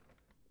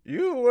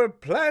You were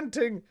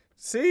planting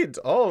seeds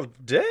all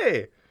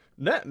day.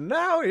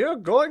 Now you're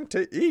going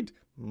to eat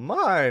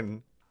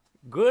mine.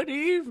 Good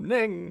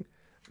evening,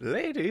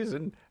 ladies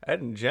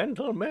and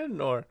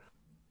gentlemen, or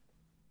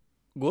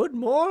good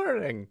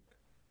morning.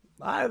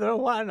 Either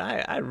one.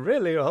 I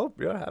really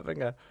hope you're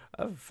having a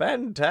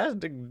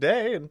fantastic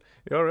day and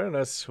you're in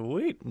a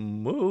sweet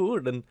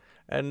mood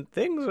and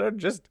things are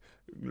just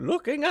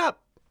looking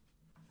up.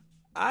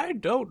 I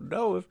don't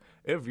know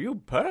if you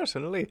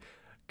personally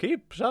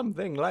keep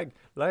something like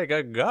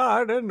a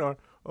garden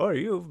or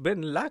you've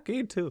been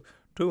lucky to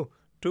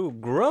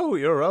grow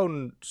your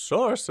own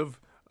source of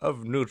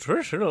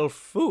nutritional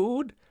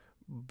food,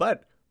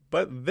 but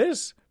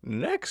this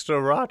next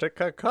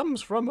erotica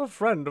comes from a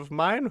friend of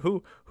mine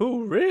who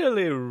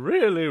really,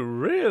 really,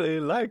 really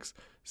likes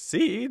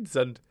seeds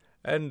and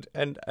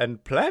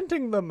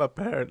planting them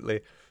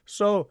apparently.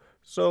 So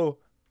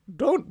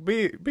don't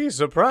be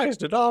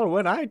surprised at all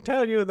when I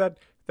tell you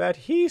that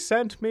he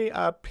sent me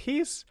a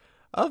piece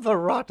of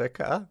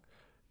erotica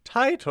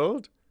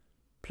titled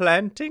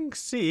Planting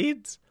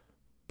Seeds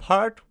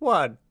Part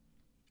 1.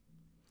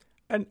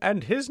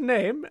 And his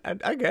name,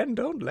 and again,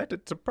 don't let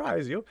it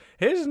surprise you,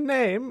 his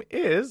name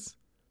is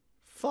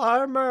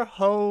Farmer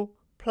Hoe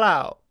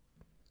Plow.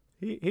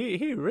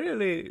 He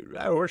really,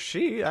 or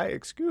she,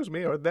 excuse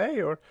me, or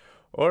they,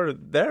 or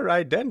their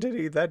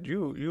identity that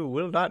you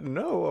will not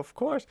know, of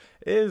course,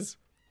 is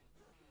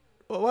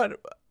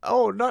what?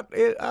 Oh, not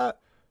it.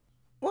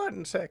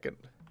 1 second.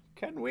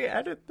 Can we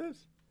edit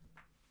this?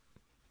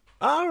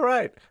 All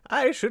right,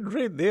 I should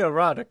read the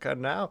erotica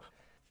now.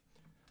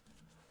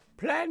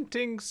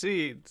 Planting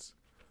Seeds,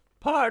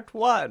 Part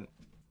 1.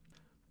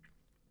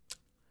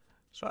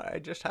 Sorry, I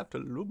just have to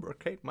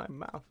lubricate my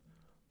mouth.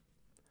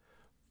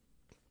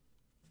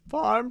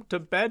 Farm to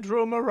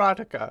Bedroom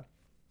Erotica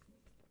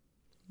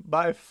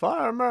by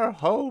Farmer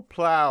Hoe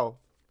Plow.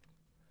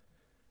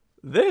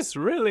 This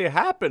really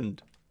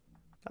happened.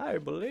 I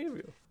believe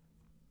you.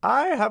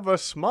 I have a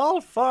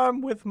small farm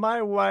with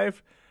my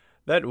wife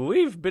that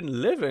we've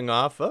been living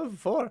off of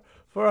for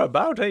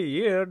about a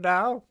year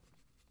now.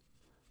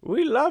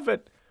 We love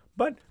it,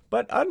 but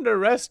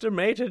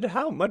underestimated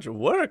how much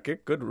work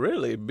it could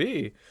really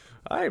be.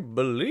 I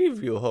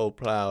believe you, Hoe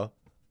Plow.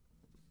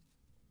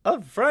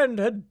 A friend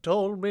had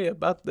told me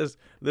about this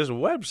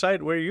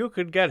website where you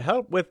could get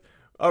help with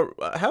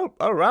help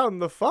around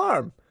the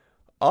farm.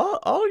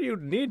 All you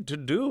need to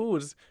do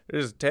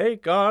is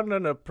take on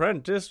an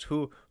apprentice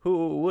who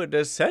would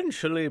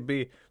essentially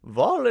be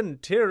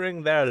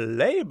volunteering their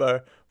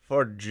labor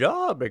for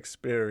job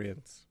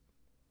experience.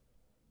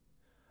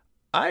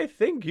 I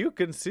think you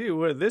can see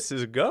where this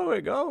is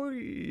going. Oh,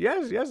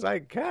 yes, I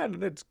can.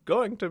 And it's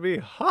going to be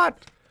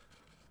hot.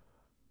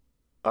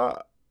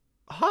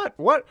 Hot.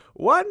 What?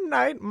 One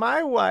night,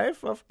 my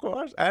wife, of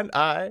course, and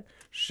I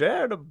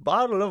shared a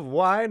bottle of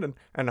wine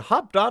and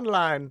hopped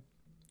online.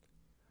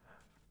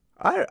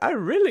 I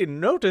really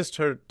noticed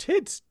her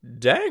tits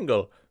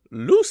dangle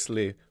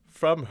loosely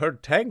from her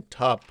tank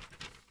top.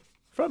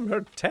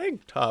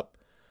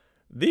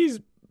 These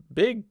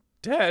big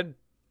tan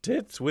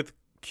tits with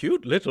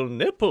cute little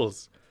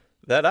nipples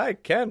that I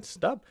can't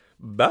stop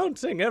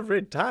bouncing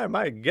every time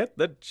I get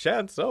the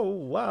chance. Oh,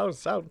 wow,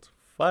 sounds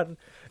fun.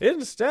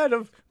 Instead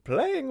of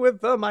playing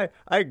with them,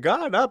 I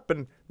got up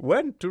and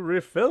went to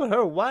refill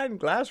her wine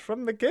glass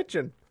from the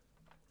kitchen.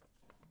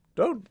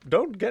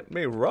 Don't get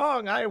me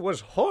wrong, I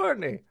was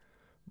horny.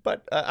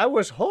 But I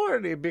was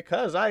horny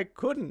because I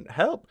couldn't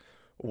help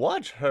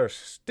watch her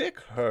stick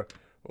her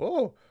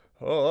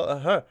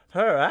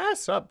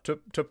ass up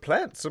to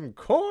plant some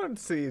corn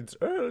seeds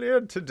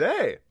earlier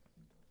today.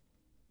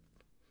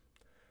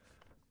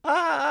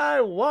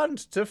 I want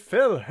to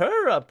fill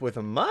her up with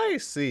my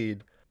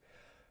seed.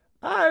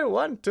 I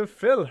want to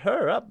fill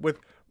her up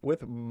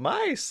with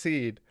my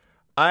seed.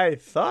 I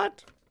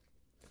thought.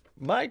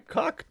 My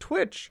cock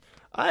twitched.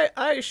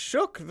 I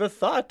shook the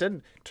thought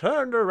and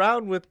turned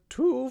around with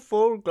 2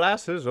 full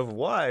glasses of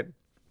wine.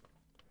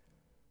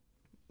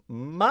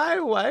 My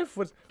wife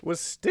was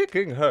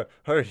sticking her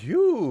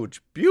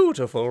huge,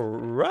 beautiful,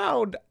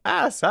 round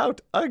ass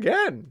out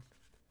again.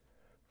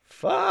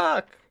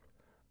 Fuck.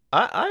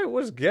 I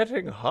was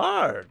getting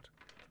hard.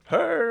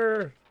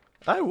 I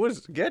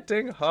was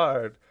getting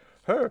hard.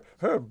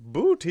 Her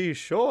booty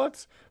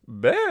shorts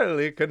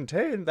barely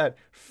contained that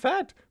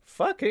fat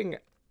fucking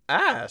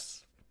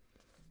ass.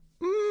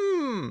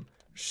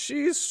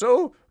 She's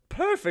so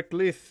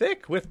perfectly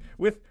thick with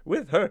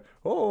her,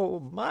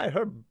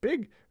 her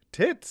big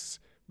tits,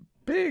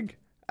 big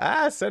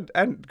ass,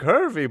 and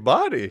curvy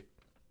body.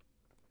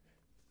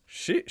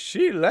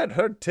 She let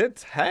her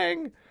tits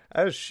hang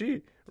as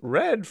she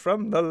read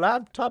from the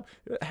laptop.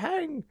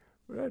 Hang,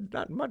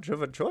 not much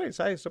of a choice,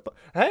 I suppose.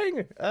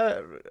 Hang,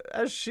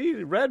 as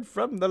she read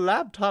from the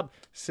laptop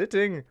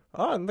sitting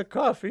on the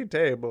coffee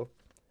table.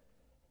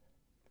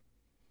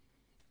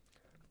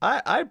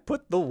 I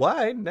put the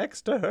wine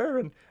next to her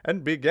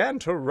and began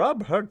to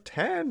rub her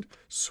tanned,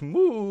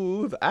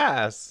 smooth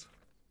ass.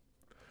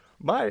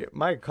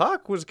 My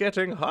cock was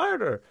getting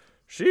harder.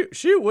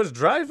 She was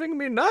driving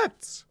me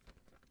nuts.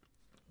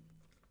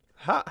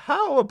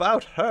 How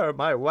about her?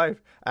 My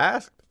wife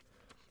asked.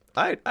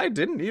 I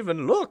didn't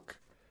even look.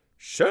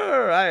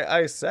 Sure,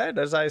 I said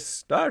as I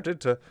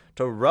started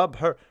to rub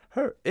her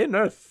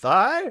inner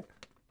thigh.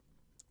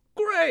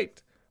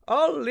 Great.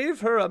 I'll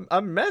leave her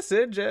a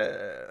message.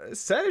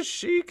 Says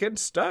she can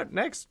start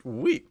next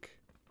week.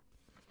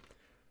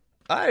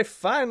 I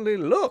finally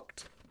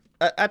looked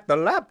at the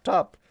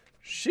laptop.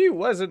 She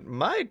wasn't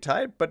my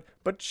type,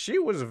 but she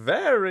was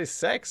very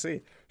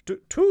sexy.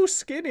 Too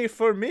skinny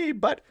for me,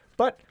 but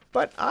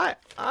I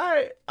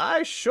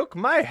shook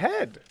my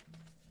head.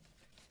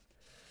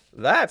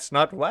 That's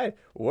not why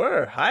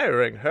we're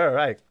hiring her.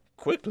 I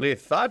quickly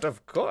thought,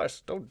 of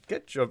course. Don't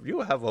get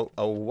you have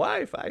a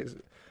wife.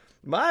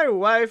 My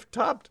wife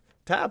tapped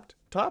on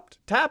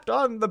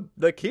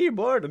the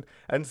keyboard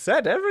and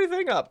set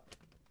everything up.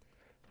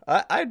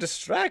 I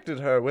distracted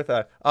her with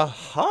a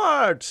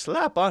hard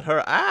slap on her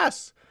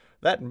ass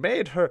that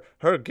made her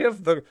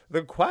give the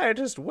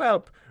quietest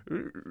whelp.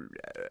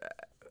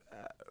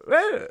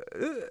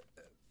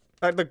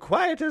 The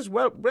quietest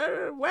whelp.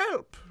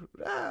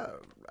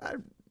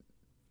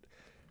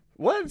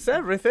 Once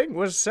everything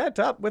was set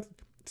up with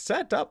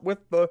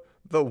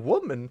the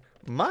woman,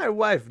 my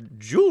wife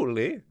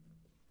Julie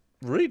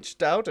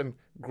reached out and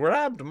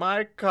grabbed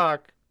my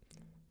cock.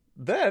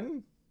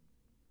 Then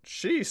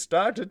she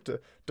started to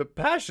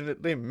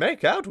passionately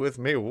make out with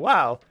me.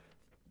 Wow.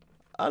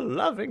 A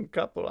loving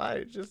couple.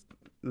 I just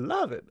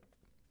love it.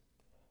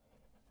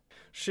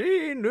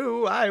 She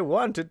knew I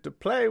wanted to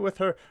play with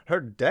her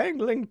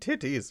dangling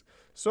titties,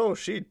 so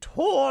she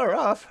tore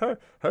off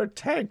her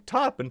tank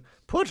top and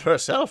put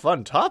herself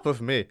on top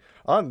of me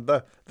on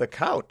the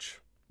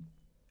couch.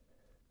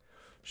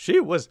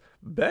 She was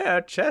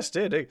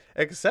bare-chested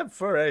except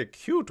for a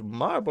cute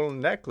marble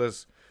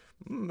necklace.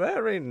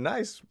 Very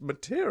nice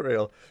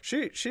material.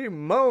 She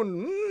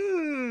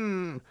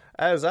moaned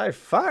as I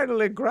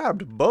finally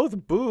grabbed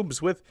both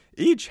boobs with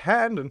each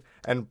hand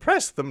and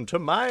pressed them to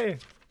my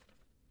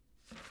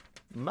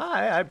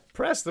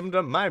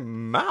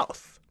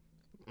mouth.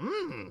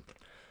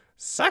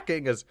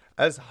 Sucking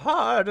as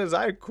hard as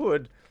I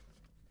could.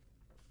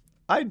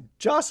 I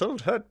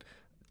jostled her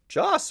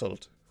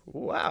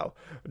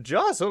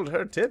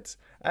tits,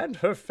 and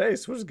her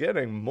face was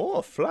getting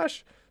more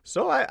flush,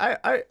 so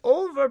I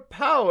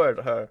overpowered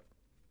her.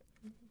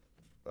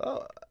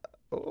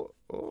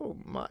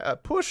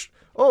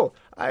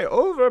 I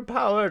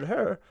overpowered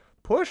her,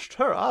 pushed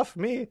her off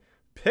me,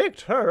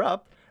 picked her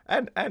up,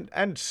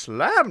 and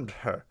slammed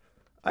her.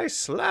 I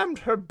slammed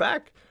her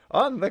back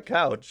on the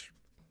couch.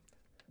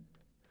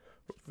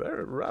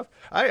 Very rough.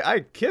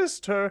 I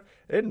kissed her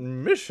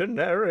in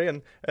missionary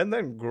and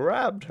then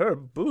grabbed her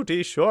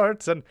booty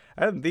shorts and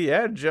the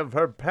edge of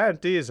her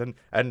panties and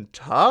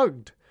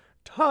tugged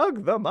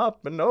them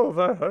up and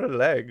over her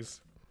legs.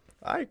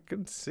 I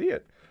could see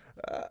it.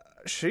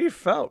 She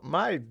felt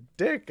my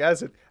dick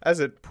as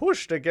it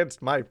pushed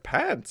against my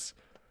pants.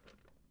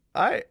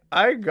 I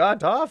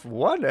got off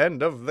one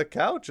end of the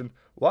couch and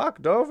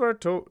walked over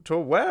to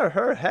where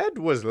her head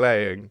was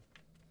laying.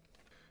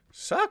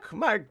 Suck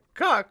my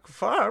cock,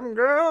 farm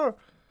girl.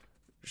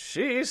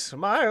 She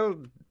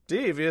smiled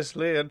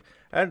deviously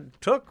and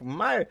took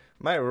my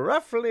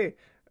roughly,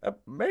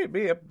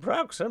 maybe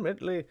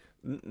approximately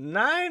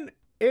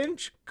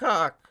 9-inch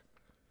cock.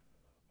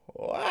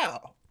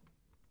 Wow.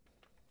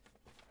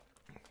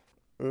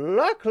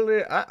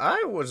 Luckily,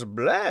 I was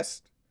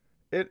blessed.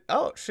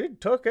 She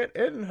took it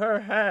in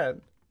her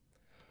hand.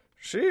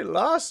 She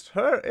lost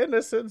her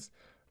innocence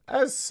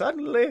as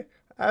suddenly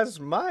as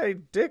my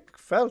dick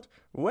felt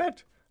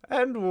wet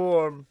and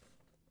warm.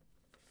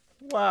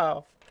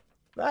 Wow,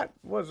 that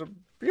was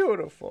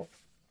beautiful.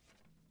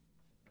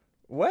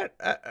 Wet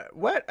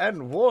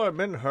and warm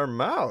in her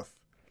mouth.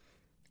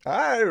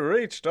 I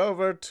reached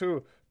over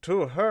to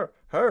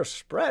her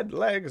spread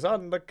legs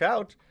on the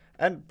couch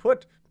and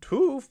put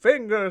 2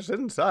 fingers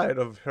inside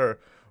of her.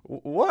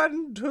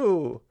 1,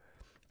 2.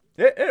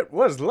 It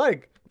was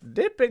like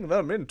dipping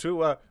them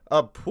into a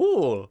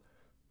pool.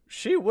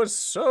 She was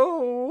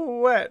so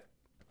wet.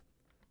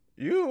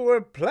 You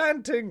were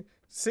planting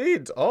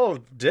seeds all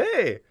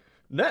day.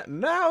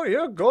 Now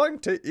you're going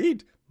to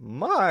eat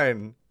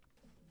mine.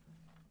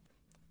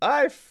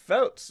 I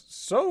felt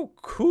so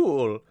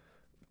cool.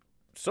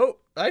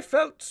 I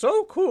felt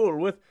so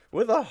cool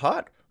with a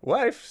hot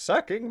wife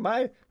sucking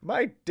my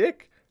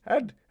dick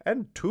and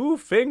 2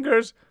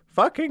 fingers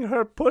fucking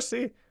her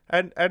pussy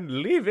and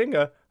leaving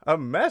a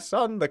mess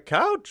on the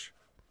couch.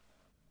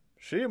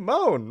 She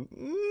moaned,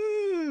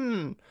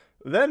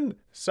 then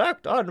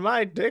sucked on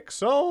my dick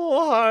so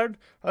hard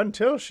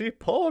until she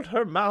pulled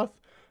her mouth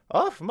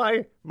off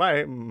my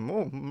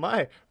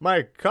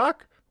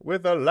cock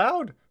with a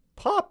loud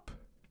pop.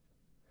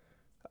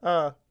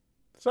 So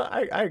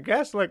I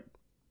guess like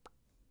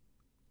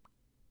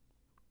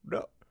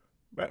no,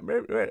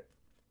 wait.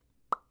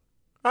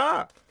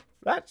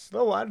 That's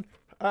the one.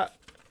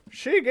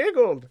 She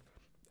giggled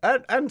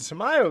and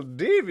smiled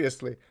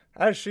deviously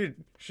as she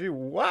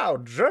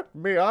jerked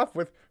me off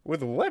with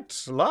with wet,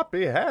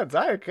 sloppy hands.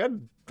 I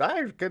can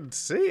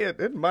see it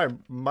in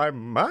my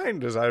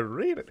mind as I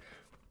read it.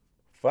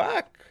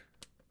 Fuck.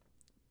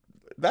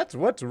 That's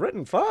what's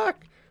written.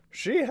 Fuck.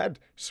 She had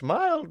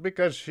smiled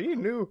because she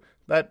knew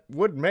that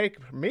would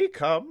make me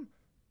come.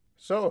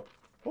 So,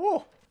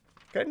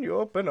 can you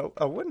open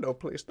a window,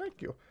 please?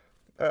 Thank you.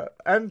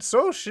 And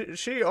so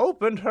she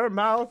opened her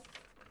mouth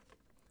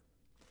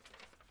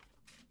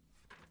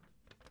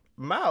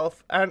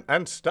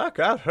and stuck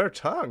out her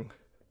tongue.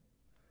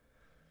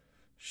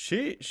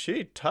 She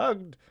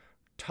tugged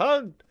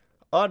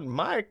on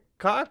my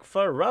cock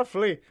for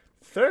roughly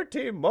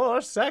 30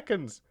 more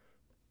seconds.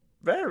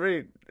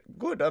 Very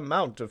good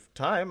amount of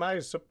time, I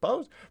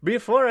suppose,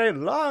 before a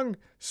long,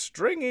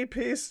 stringy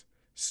piece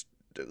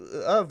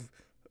of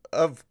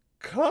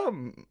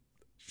cum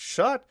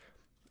shot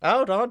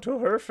out onto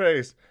her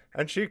face,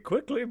 and she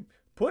quickly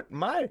put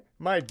my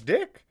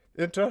dick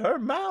into her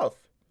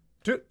mouth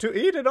to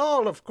eat it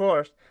all. Of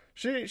course,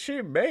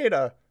 she made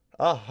a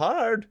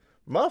hard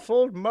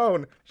muffled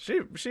moan.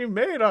 She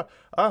made a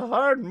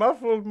hard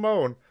muffled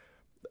moan.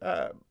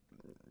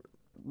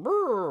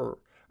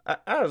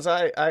 As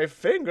I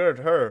fingered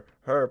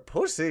her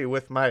pussy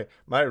with my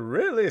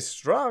really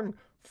strong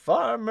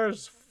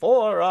farmer's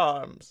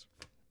forearms.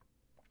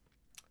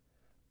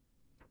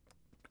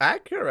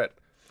 Accurate.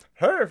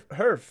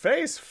 Her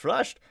face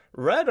flushed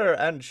redder,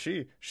 and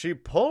she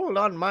pulled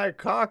on my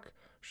cock.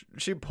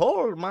 She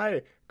pulled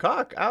my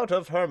cock out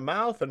of her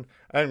mouth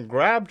and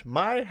grabbed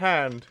my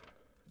hand.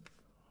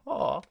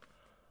 Oh,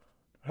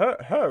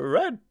 her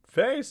red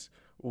face,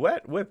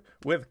 wet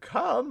with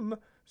cum,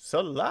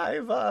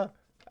 saliva,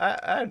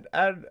 and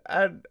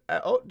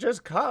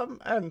just cum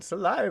and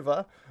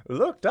saliva,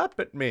 looked up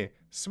at me,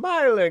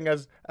 smiling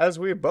as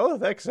we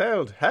both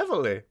exhaled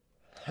heavily.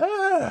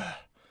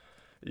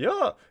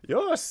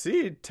 Your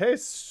seed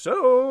tastes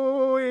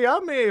so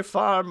yummy,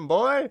 farm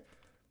boy.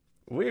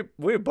 We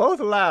both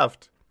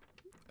laughed.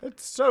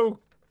 It's so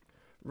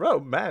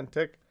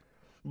romantic.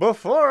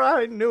 Before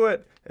I knew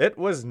it, it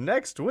was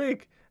next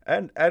week,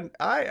 and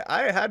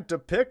I had to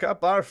pick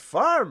up our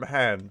farm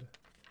hand.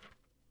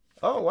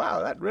 Oh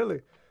wow, that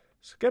really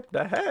skipped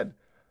ahead.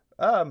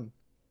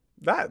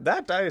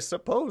 That I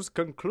suppose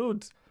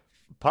concludes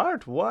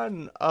part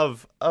 1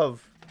 of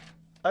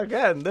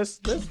again, this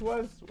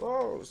was,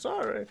 oh,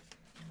 sorry.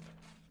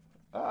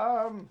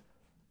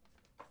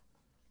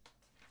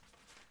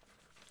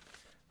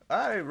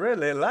 I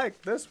really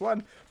like this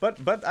one,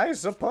 but I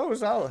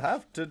suppose I'll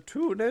have to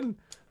tune in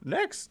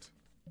next.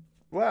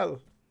 Well,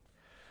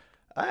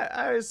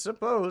 I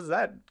suppose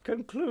that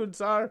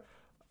concludes our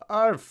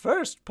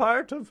first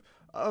part of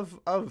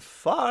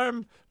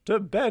farm to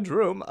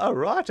bedroom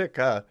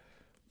erotica,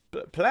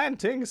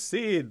 planting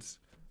seeds,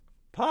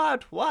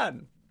 part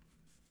 1.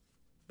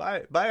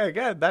 By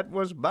again, that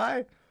was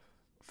by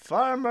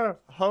Farmer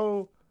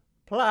Ho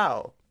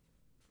Plow.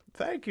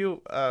 Thank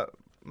you,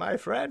 my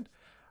friend,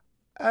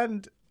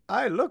 and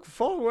I look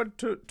forward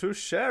to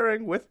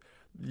sharing with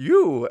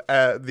you,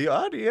 the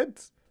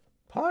audience,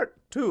 part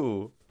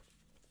 2.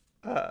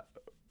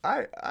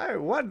 I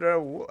wonder.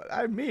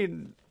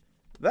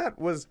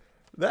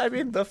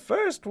 The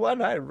first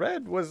one I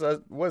read was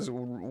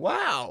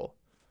wow.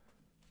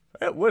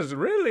 It was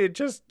really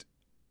just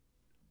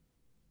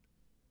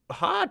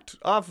hot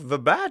off the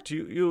bat.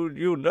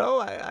 You know,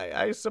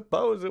 I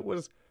suppose it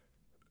was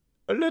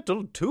a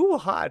little too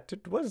hot.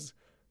 It was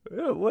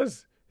there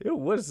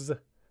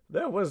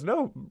was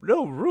no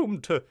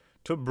room to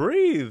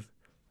breathe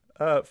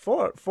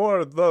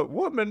for the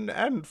woman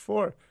and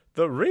for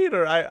the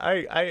reader,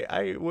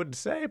 I would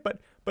say, but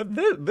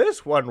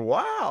this one,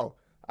 wow,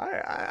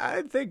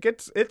 I think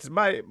it's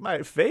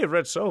my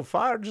favorite so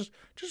far, just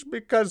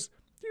because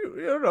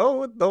you know,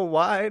 with the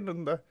wine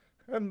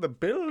and the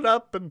build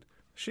up, and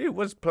she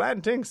was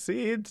planting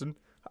seeds, and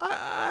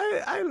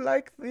I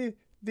like the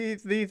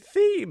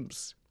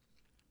themes.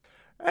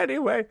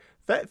 Anyway,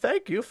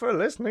 thank you for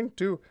listening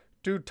to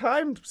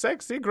Time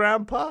Sexy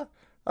Grandpa.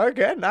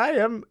 Again, I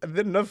am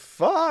the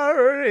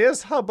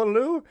nefarious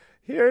Hubaloo,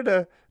 here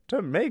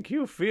to make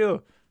you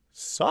feel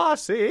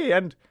saucy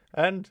and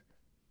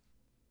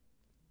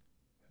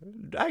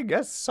I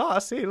guess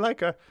saucy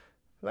like a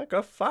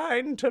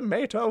fine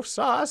tomato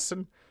sauce,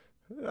 and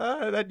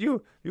that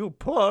you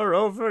pour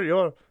over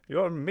your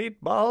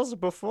meatballs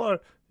before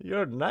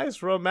your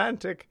nice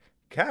romantic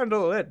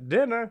candlelit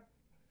dinner.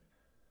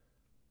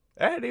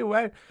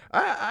 Anyway,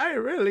 I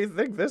really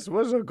think this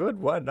was a good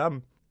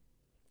one.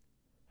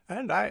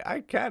 And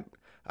I can't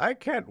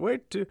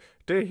wait to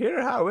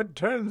hear how it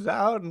turns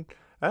out,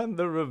 and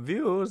the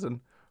reviews, and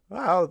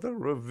wow, the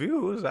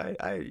reviews.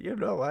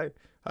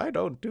 I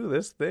don't do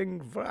this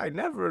thing I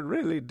never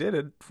really did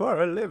it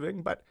for a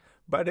living, but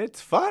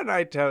it's fun,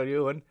 I tell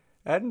you,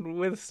 and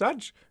with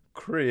such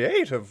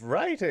creative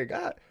writing,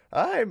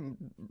 I'm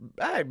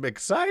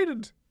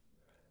excited.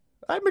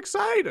 I'm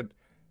excited.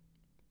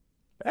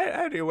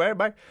 Anyway,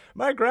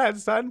 my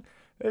grandson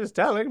is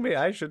telling me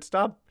I should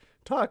stop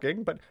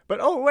talking, but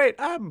oh wait,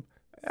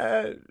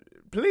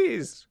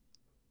 please,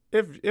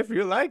 if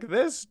you like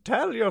this,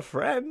 tell your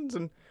friends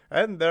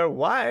and their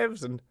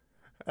wives and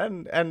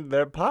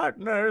their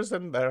partners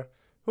and their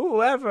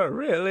whoever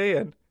really,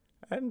 and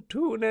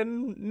tune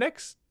in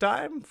next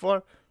time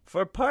for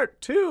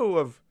part 2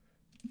 of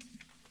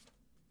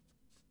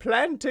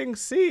Planting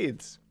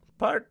Seeds,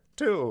 part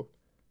 2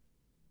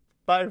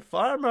 by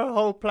Farmer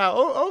Hoeplow.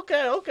 Oh,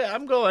 okay,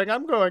 I'm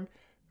going.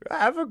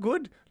 Have a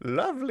good,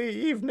 lovely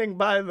evening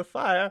by the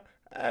fire,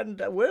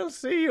 and we'll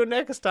see you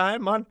next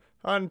time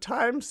on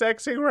Time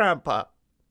Sexy Grandpa.